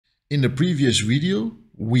In the previous video,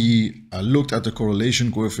 we looked at the correlation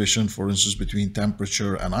coefficient, for instance, between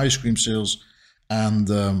temperature and ice cream sales.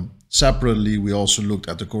 And separately, we also looked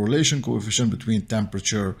at the correlation coefficient between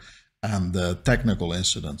temperature and technical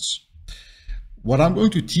incidents. What I'm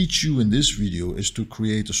going to teach you in this video is to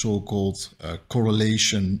create a so-called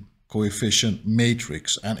correlation coefficient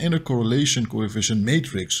matrix. And in a correlation coefficient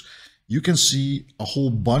matrix, you can see a whole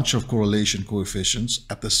bunch of correlation coefficients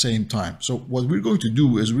at the same time. So what we're going to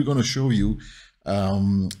do is we're going to show you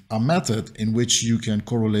a method in which you can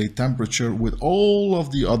correlate temperature with all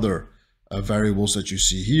of the other variables that you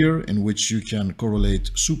see here, in which you can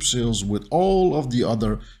correlate soup sales with all of the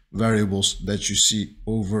other variables that you see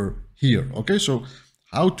over here. Okay, so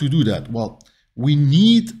how to do that? Well, we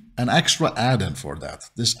need an extra add-in for that.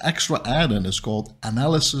 This extra add-in is called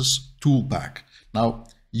Analysis Toolpak. Now,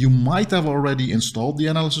 you might have already installed the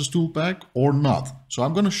Analysis Toolpak or not. So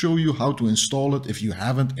I'm going to show you how to install it if you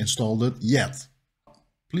haven't installed it yet.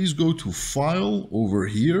 Please go to File over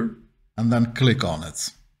here and then click on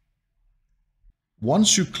it.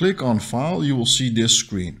 Once you click on File, you will see this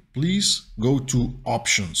screen. Please go to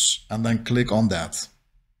Options and then click on that.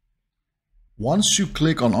 Once you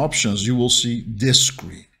click on Options, you will see this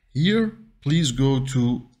screen. Here, please go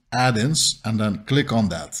to Add-ins and then click on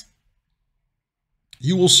that.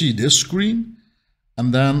 You will see this screen,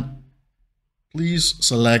 and then please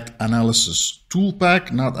select Analysis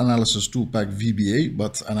Toolpak, not Analysis Toolpak VBA,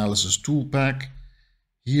 but Analysis Toolpak.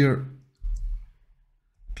 Here,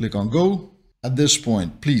 click on Go. At this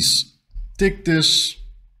point, please tick this,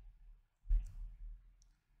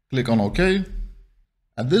 click on OK.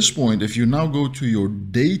 At this point, if you now go to your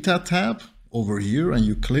Data tab over here and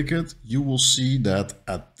you click it, you will see that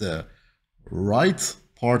at the right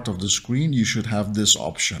part of the screen, you should have this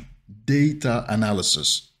option, Data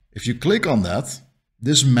Analysis. If you click on that,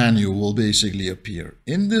 this menu will basically appear.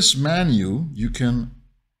 In this menu, you can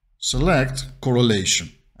select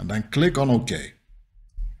Correlation and then click on OK.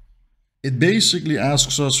 It basically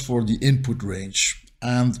asks us for the input range.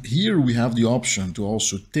 And here we have the option to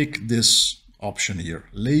also tick this option here,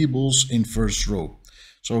 Labels in first row.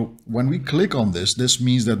 So when we click on this, this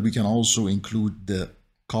means that we can also include the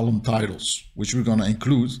column titles, which we're going to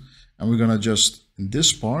include. And we're going to just, in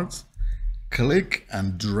this part, click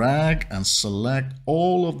and drag and select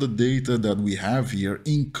all of the data that we have here,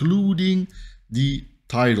 including the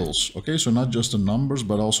titles. Okay, so not just the numbers,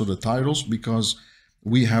 but also the titles, because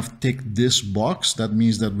we have ticked this box. That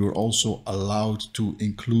means that we're also allowed to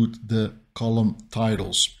include the column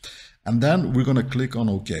titles. And then we're going to click on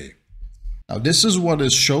OK. Now this is what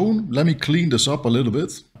is shown. Let me clean this up a little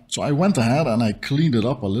bit. So I went ahead and I cleaned it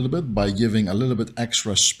up a little bit by giving a little bit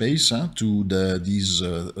extra space to these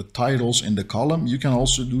titles in the column. You can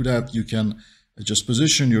also do that. You can just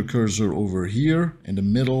position your cursor over here in the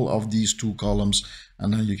middle of these two columns,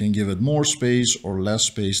 and then you can give it more space or less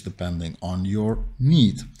space depending on your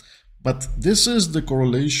need. But this is the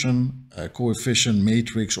correlation coefficient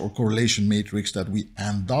matrix or correlation matrix that we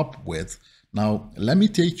end up with. Now, let me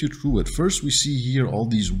take you through it. First, we see here all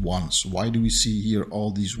these ones. Why do we see here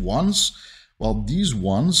all these ones? Well, these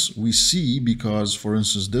ones we see because, for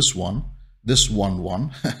instance, this one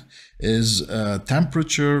is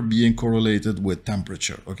temperature being correlated with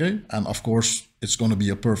temperature, okay? And of course, it's going to be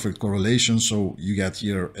a perfect correlation, so you get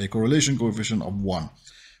here a correlation coefficient of 1.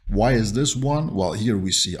 Why is this 1? Well, here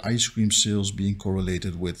we see ice cream sales being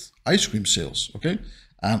correlated with ice cream sales, okay?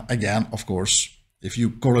 And again, of course, if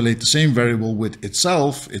you correlate the same variable with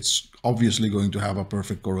itself, it's obviously going to have a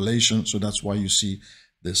perfect correlation, so that's why you see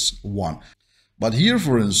this 1. But here,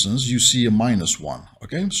 for instance, you see a -1,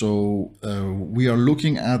 okay? So we are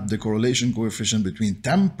looking at the correlation coefficient between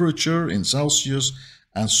temperature in Celsius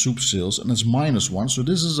and soup sales, and it's -1. So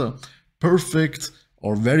this is a perfect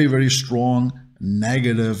or very, very strong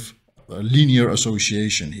negative linear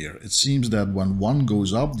association here. It seems that when one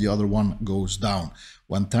goes up, the other one goes down.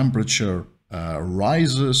 When temperature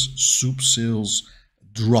rises, soup sales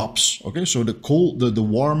drops, okay? So the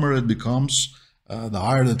warmer it becomes, the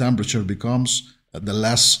higher the temperature becomes, the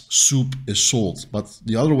less soup is sold. But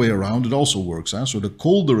the other way around, it also works. So the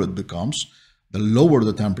colder it becomes, the lower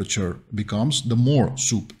the temperature becomes, the more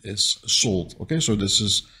soup is sold. Okay, so this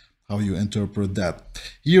is how you interpret that.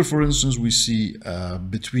 Here, for instance, we see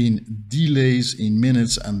between delays in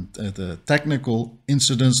minutes and the technical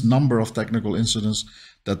incidents, number of technical incidents,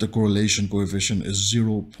 that the correlation coefficient is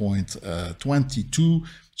 0.22.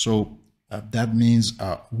 So that means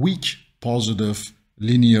a weak positive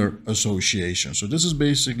linear association. So this is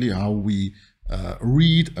basically how we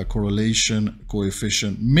read a correlation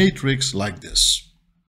coefficient matrix like this.